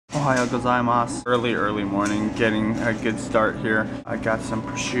Ohayou gozaimasu. Early morning, getting a good start here. I got some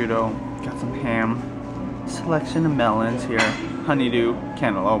prosciutto, got some ham, selection of melons here, honeydew,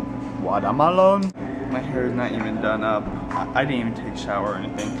 cantaloupe, watermelon. My hair is not even done up. I didn't even take a shower or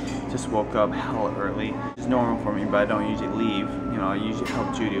anything. Just woke up hella early. It's normal for me, but I don't usually leave. You know, I usually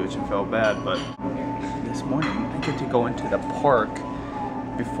help Judy, which I felt bad, but this morning I get to go into the park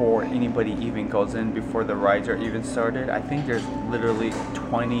before anybody even goes in, before the rides are even started. I think there's literally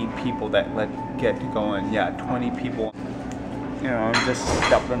 20 people that get to go in. Yeah, 20 people. You know, I'm just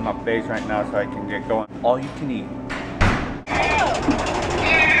stuffing my face right now so I can get going. All you can eat.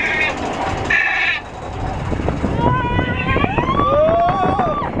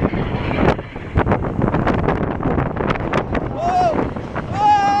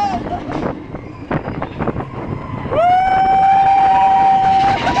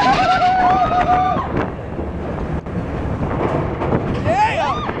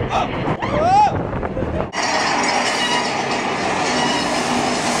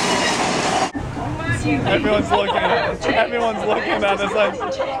 Everyone's looking at us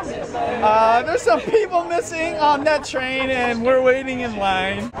like, there's some people missing on that train and we're waiting in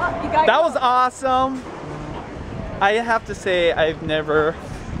line. That was awesome. I have to say I've never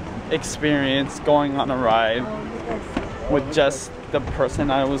experienced going on a ride with just the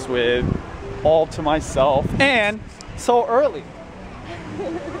person I was with, all to myself, and so early.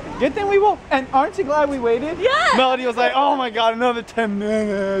 Good thing we woke. And aren't you glad we waited? Yeah. Melody was like, oh my god, another 10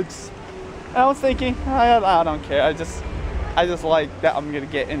 minutes. I was thinking, I don't care. I just like that I'm gonna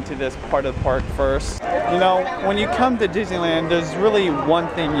get into this part of the park first. You know, when you come to Disneyland, there's really one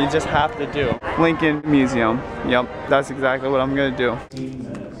thing you just have to do. Lincoln Museum. Yep, that's exactly what I'm gonna do.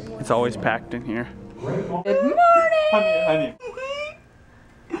 It's always packed in here. Good morning! Honey.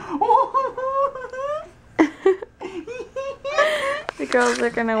 The girls are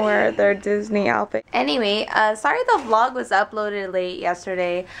gonna wear their Disney outfit. Anyway, sorry the vlog was uploaded late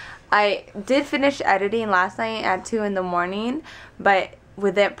yesterday. I did finish editing last night at 2 in the morning, but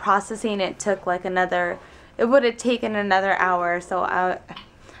with it processing, it took like it would have taken another hour, so I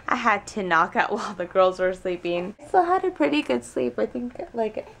had to knock out while the girls were sleeping. Still had a pretty good sleep, I think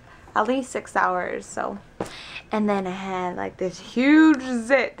like at least 6 hours, so. And then I had like this huge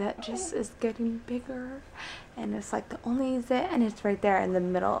zit that just is getting bigger, and it's like the only zit, and it's right there in the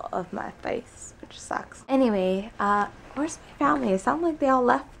middle of my face, which sucks. Anyway, where's my family? It sounds like they all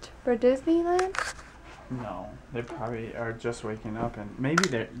left for Disneyland. No, they probably are just waking up and maybe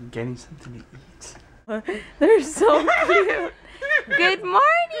they're getting something to eat. They're so cute. Good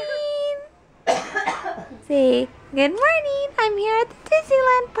morning. Say, good morning. I'm here at the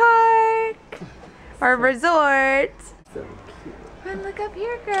Disneyland Park. Or resort. So cute. And look up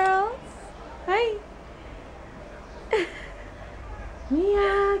here, girls. Hi.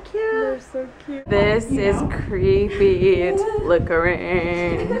 Yeah, cute. They're so cute. This is creepy. It's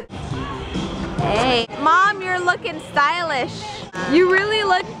flickering. Hey, Mom, you're looking stylish. You really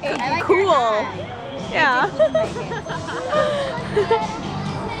look cool. Yeah.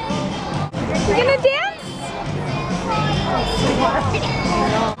 You gonna dance?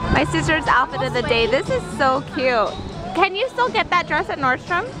 My sister's outfit of the day. This is so cute. Can you still get that dress at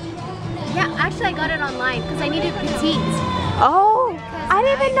Nordstrom? Yeah, actually I got it online because I needed petite. Oh, I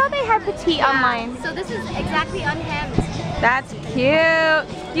didn't even know they had petite online. So this is exactly unhemmed. That's cute.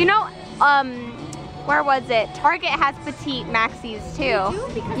 You know, where was it? Target has petite maxis too.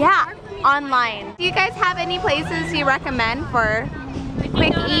 They do? Yeah, online. Do you guys have any places you recommend for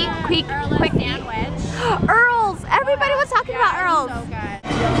quick eat? Quick sandwich. Earl's. Everybody was talking about Earl's. So good.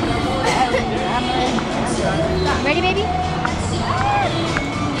 Ready, baby?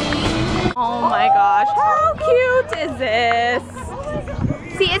 Oh my gosh, how cute is this?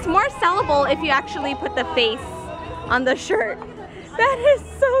 See, it's more sellable if you actually put the face on the shirt. That is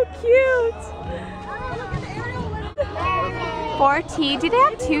so cute. 4T. Do they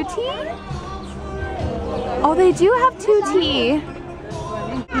have 2T? Oh, they do have 2T.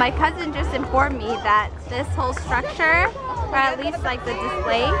 My cousin just informed me that this whole structure, or at least like the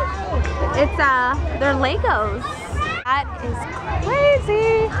display, they're Legos. That is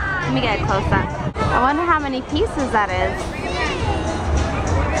crazy. Let me get a close up. I wonder how many pieces that is.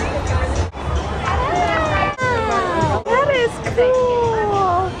 That is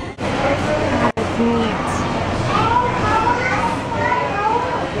cool. That's neat.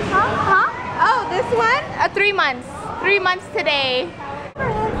 Huh? Oh, this one? 3 months. 3 months today.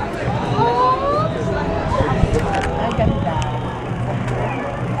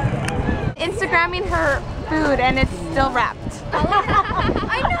 Instagramming her food, and it's still wrapped.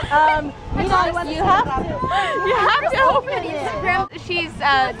 I know. You have to open it. She's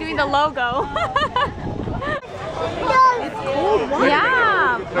doing the logo.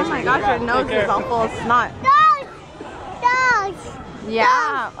 Yeah. Oh my gosh, your nose is all full of snot. Dogs.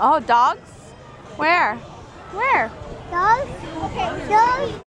 Yeah. Oh, dogs? Where? Where? Dogs. Okay.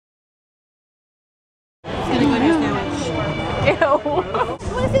 Dogs. Ew.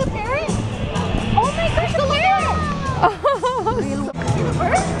 What is it, a parrot? Oh my gosh, a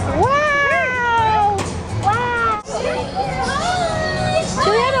parrot! Wow! Wow!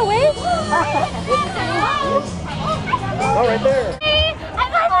 Juliana, wait. Oh, right there. Hey, I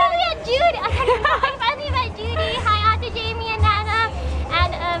finally met Judy. I finally met Judy. Hi, Auntie Jamie and Nana.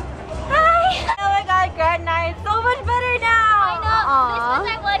 And hi. Oh my God, Grand Night, so much better now. I know. This was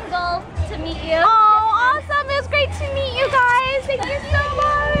my one goal, to meet you. Oh, awesome! It was great to meet you guys. Thank you so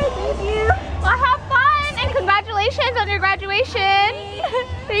much. Thank you. Well, have fun and congratulations on your graduation.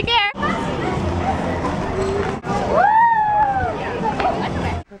 Take care.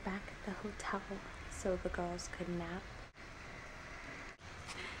 We're back at the hotel so the girls could nap.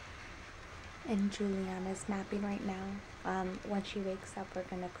 And Juliana's napping right now. When she wakes up, we're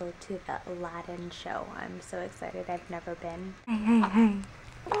gonna go to the Aladdin show. I'm so excited. I've never been. Hey.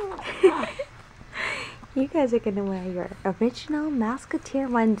 You guys are gonna wear your original Musketeer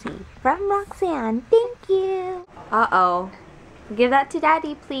onesie from Roxanne. Thank you. Uh-oh. Give that to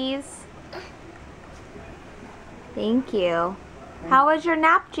Daddy, please. Thank you. How was your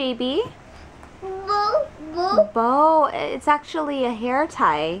nap, JB? Boo, boo, Bow. It's actually a hair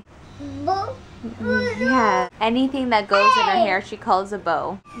tie. boo. Yeah. Anything that goes in her hair, she calls a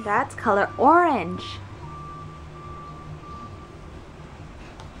bow. That's color orange.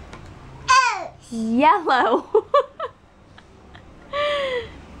 Yellow.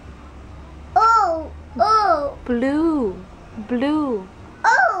 Oh, oh, Blue. Blue.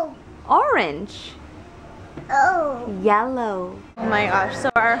 oh, Orange. oh. Yellow. Oh my gosh, so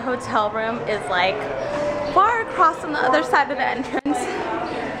our hotel room is like far across on the other side of the entrance.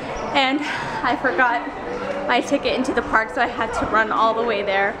 And I forgot my ticket into the park, so I had to run all the way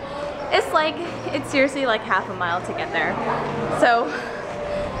there. It's seriously like half a mile to get there. So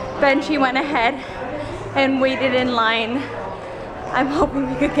Benji went ahead and waited in line. I'm hoping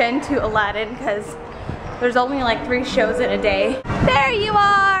we could get into Aladdin because there's only like 3 shows in a day. There you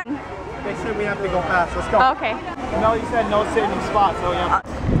are! They said we have to go fast. Let's go. Okay. No, you said no sitting spots, so yeah.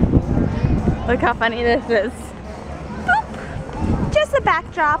 Look how funny this is. Boop. Just a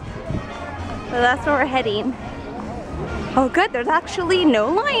backdrop. So that's where we're heading. Oh good, there's actually no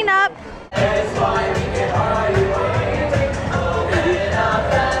lineup.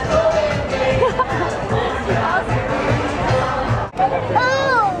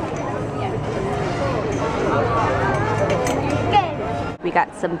 We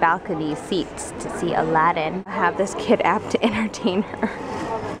got some balcony seats to see Aladdin. I have this kid app to entertain her.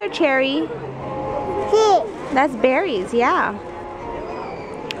 Cherry. That's berries, yeah.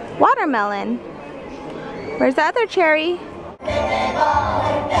 Watermelon. Where's the other cherry?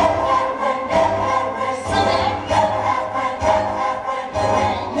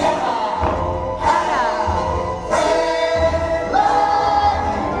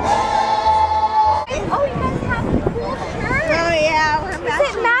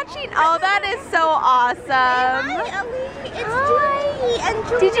 Oh, that is so awesome. Hi, Ellie. It's Judy. And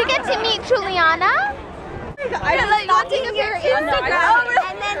Juliana. Did you get to meet Juliana? I was stalking your Instagram,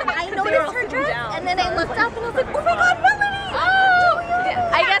 and then I noticed her dress, and then I looked up and I was like, oh my God, Melody! Oh!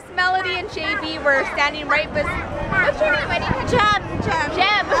 I guess Melody and JB were standing right with. What's your name? Jem.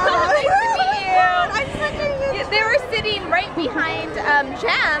 Jem. Oh, Nice to meet you. I'm such a huge... They were sitting right behind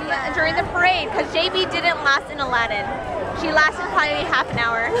Jem during the parade because JB didn't last in Aladdin. She lasted probably half an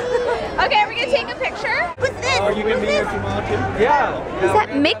hour. Okay, we're gonna take a picture. What's this? Are you gonna be here tomorrow too? Yeah. Is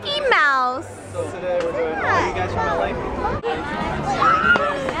that Mickey Mouse? So today we're doing all you guys from LA.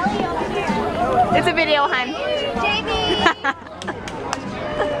 It's a video, hon. JB.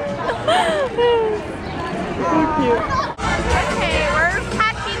 Okay, we're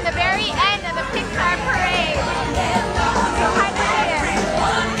catching the very end of the Pixar parade.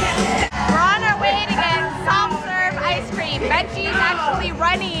 We're on our way to get soft serve ice cream. Benji's actually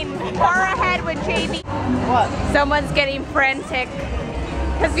running far ahead with JB. What? Someone's getting frantic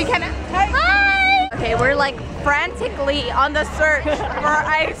because we cannot. Hi! Okay, we're like frantically on the search for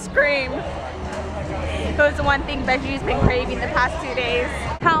ice cream. It was the one thing Benji's been craving the past 2 days.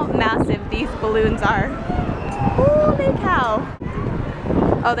 How massive these balloons are. Holy cow.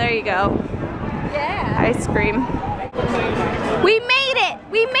 Oh, there you go. Yeah. Ice cream. We made it!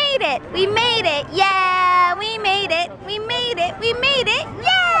 We made it! We made it! Yeah! We made it. We made it. We made it.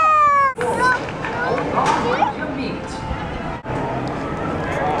 Yeah!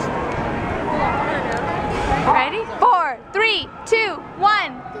 Ready? 4, 3, 2, 1.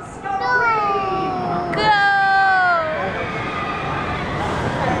 Go!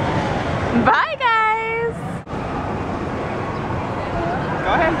 Bye, guys. Go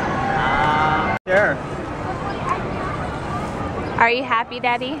ahead. Sure. Are you happy,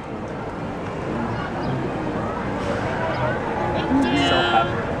 Daddy? So happy.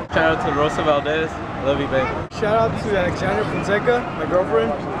 Shout out to Rosa Valdez. Love you, babe. Shout out to Alexandra Fonseca, my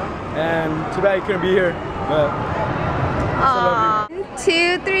girlfriend, and too bad you couldn't be here, but I still love you. 1,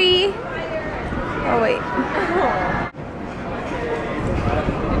 2, 3. Oh wait.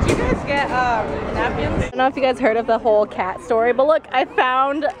 Did you guys get napkins? I don't know if you guys heard of the whole cat story, but look, I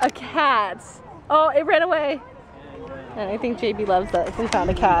found a cat. Oh, it ran away. And I think JB loves that we found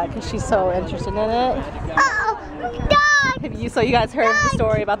a cat because she's so interested in it. Oh, dog! So you guys heard of the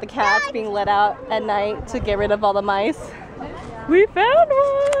story about the cats being let out at night to get rid of all the mice? We found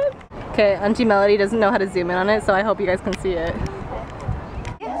one! Okay, Auntie Melody doesn't know how to zoom in on it, so I hope you guys can see it.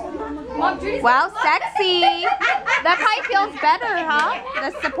 Wow, sexy. That probably feels better, huh?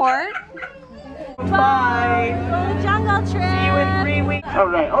 The support. Bye. Jungle trip! See you in 3 weeks. All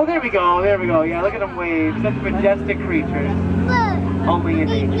right. Oh, there we go. There we go. Yeah, look at them wave. Such majestic creatures. Only in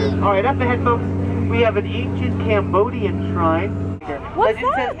nature. All right, up ahead, folks. We have an ancient Cambodian shrine.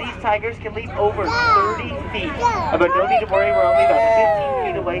 Legend says these tigers can leap over 30 feet. But no need to worry, we're only about 15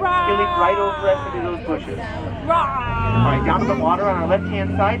 feet away. He'll leap right over us into those bushes. Alright, down to the water on our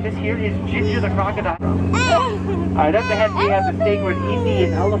left-hand side. This here is Ginger the crocodile. Alright, up ahead we have the sacred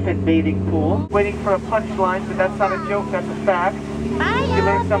Indian elephant bathing pool. Waiting for a punchline, but that's not a joke, that's a fact. You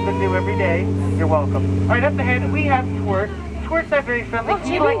learn something new every day. You're welcome. Alright, up ahead we have Twerk. Twerk's not very friendly.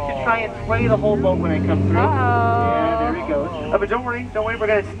 He likes to try and sway the whole boat when I come through. Yeah, there he goes. But don't worry, we're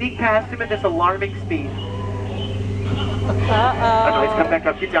going to sneak past him at this alarming speed. Oh no, he's come back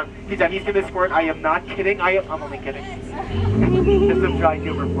up. Get down. He's going to squirt. I am not kidding. I'm only kidding. Just some dry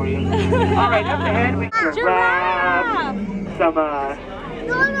humor for you. Alright, up ahead we have giraffe, some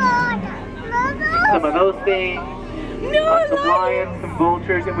of those things, some lions, some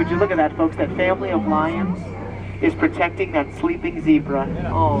vultures, and would you look at that, folks, that family of lions is protecting that sleeping zebra.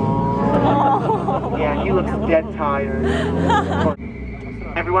 Oh, yeah, he looks dead tired.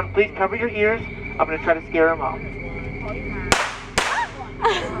 Everyone, please cover your ears. I'm going to try to scare him off.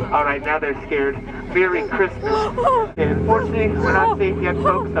 Alright, now they're scared. Merry Christmas. And unfortunately, we're not safe yet,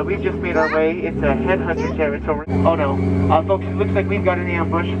 folks, so we've just made our way into headhunter territory. Oh no. Folks, it looks like we've got an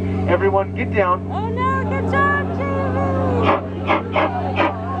ambush. Everyone, get down. Oh no, good job, JB!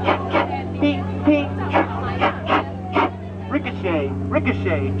 Peek, peek. Ricochet,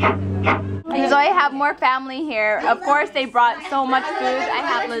 ricochet. So I have more family here. Of course, they brought so much food. I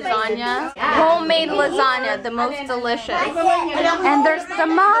have lasagna. Homemade lasagna, the most delicious. And there's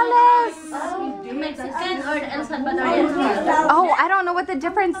tamales. Oh, I don't know what the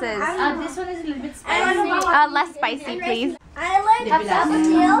difference is. This one is a little bit spicy. Less spicy, please. I like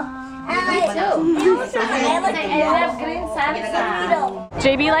tapatio. I love green salsa.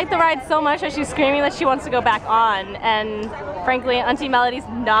 JB liked the ride so much that she's screaming that she wants to go back on, and frankly, Auntie Melody's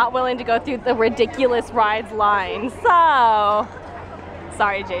not willing to go through the ridiculous rides line, so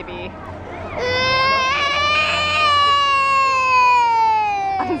sorry, JB.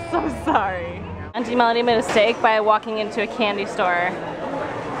 I'm so sorry. Auntie Melody made a mistake by walking into a candy store.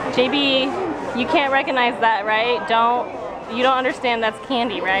 JB, you can't recognize that, right? You don't understand that's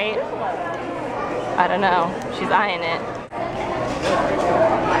candy, right? I don't know. She's eyeing it.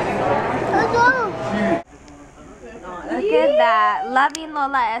 Look at that. Loving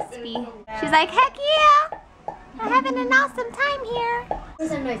Lola SB. She's like, heck yeah! I'm having an awesome time here.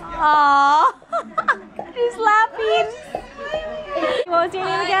 Aww. She's laughing. What was your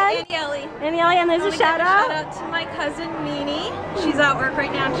name again? Annie Ellie. Annie Ellie, and there's a shout out. Shout out to my cousin Nini. She's at work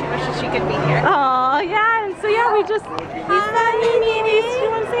right now and she wishes she could be here. Oh yeah, and so yeah, we just. Hi, Nini. You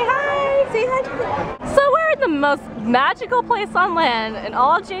want to say hi? Say hi to me. So we're in the most magical place on land, and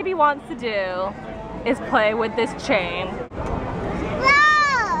all JB wants to do is play with this chain.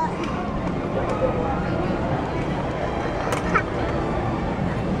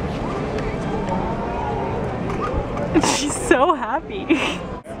 She's so happy.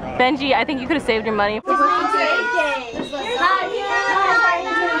 Benji, I think you could have saved your money.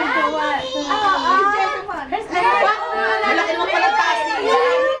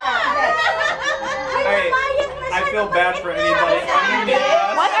 I feel bad for anybody.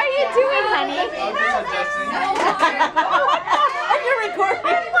 What are you doing, honey? I'm just adjusting. Are you recording?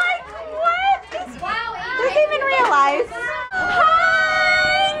 I'm like, what? This is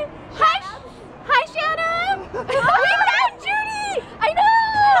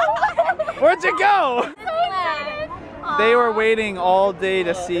Where'd you go? They were waiting all day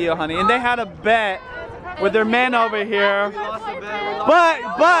to see you, honey, and they had a bet with their men over here.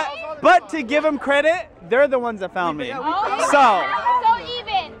 But to give them credit, they're the ones that found me. So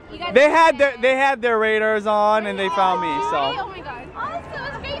even. they had their radars on and they found me. So. Oh my god. Awesome.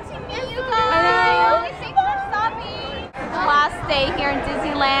 It's great to meet you guys. Thanks for stopping. Last day here in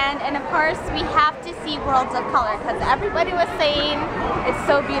Disneyland, and of course we have to see Worlds of Color because everybody was saying it's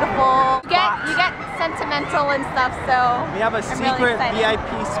so beautiful. You get sentimental and stuff, so We have a secret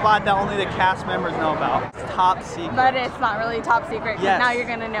VIP spot that only the cast members know about. It's top secret. But it's not really top secret because now you're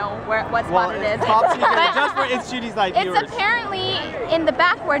gonna know what spot it is. Top secret, just for itsJudysLife viewers. It's apparently in the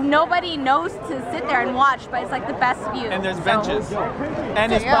back where nobody knows to sit there and watch, but it's like the best view. And there's benches.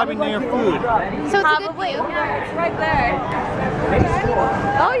 And it's probably near food. So probably. Yeah, it's right there.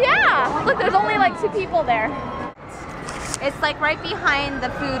 Oh yeah! Look, there's only like 2 people there. It's like right behind the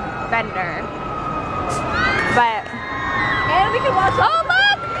food vendor. But and we can watch. Oh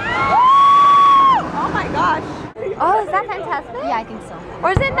look! Oh my gosh! Oh, is that fantastic? Yeah, I think so.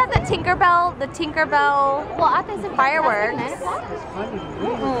 Or isn't that the Tinkerbell? The Tinkerbell. Well, I think it's fireworks.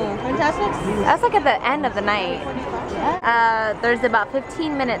 Fantastic. That's like at the end of the night. There's about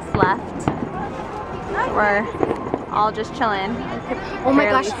 15 minutes left. We're all just chilling. Oh my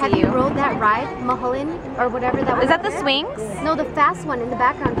gosh, have you rode that ride, Mulholland, or whatever that was? Is that the swings? No, the fast one in the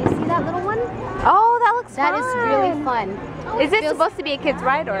background. Do you see that little one? Oh, that looks fun. That is really fun. Is it supposed to be a kid's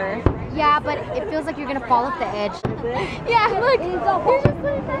ride or? Yeah, but it feels like you're gonna fall off the edge. Yeah, look. You're just like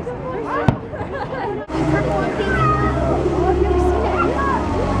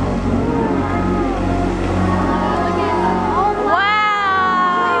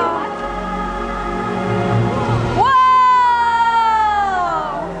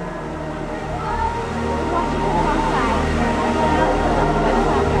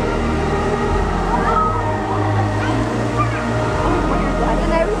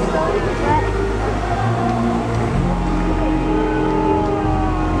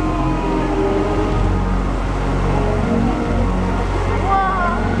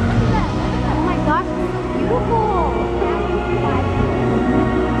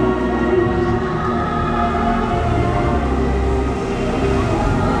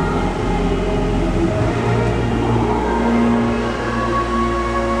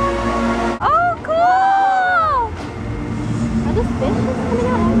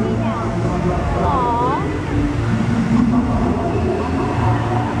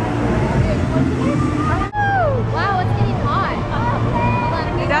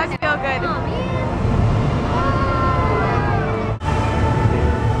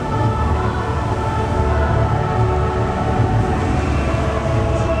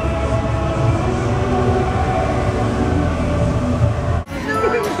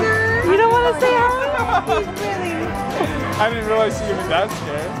I didn't realize you were that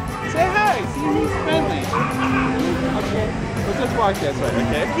scared. Say hi, see who's friendly. Okay, we'll just walk this way,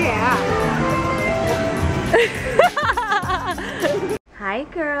 okay? Yeah. Hi,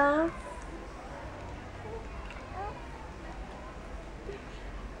 girls.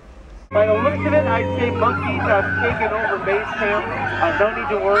 By the looks of it, I'd say monkeys have taken over base camp. No need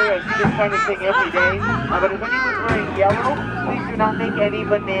to worry, I see this kind of thing every day. But if anyone's wearing yellow, please do not make any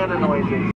banana noises.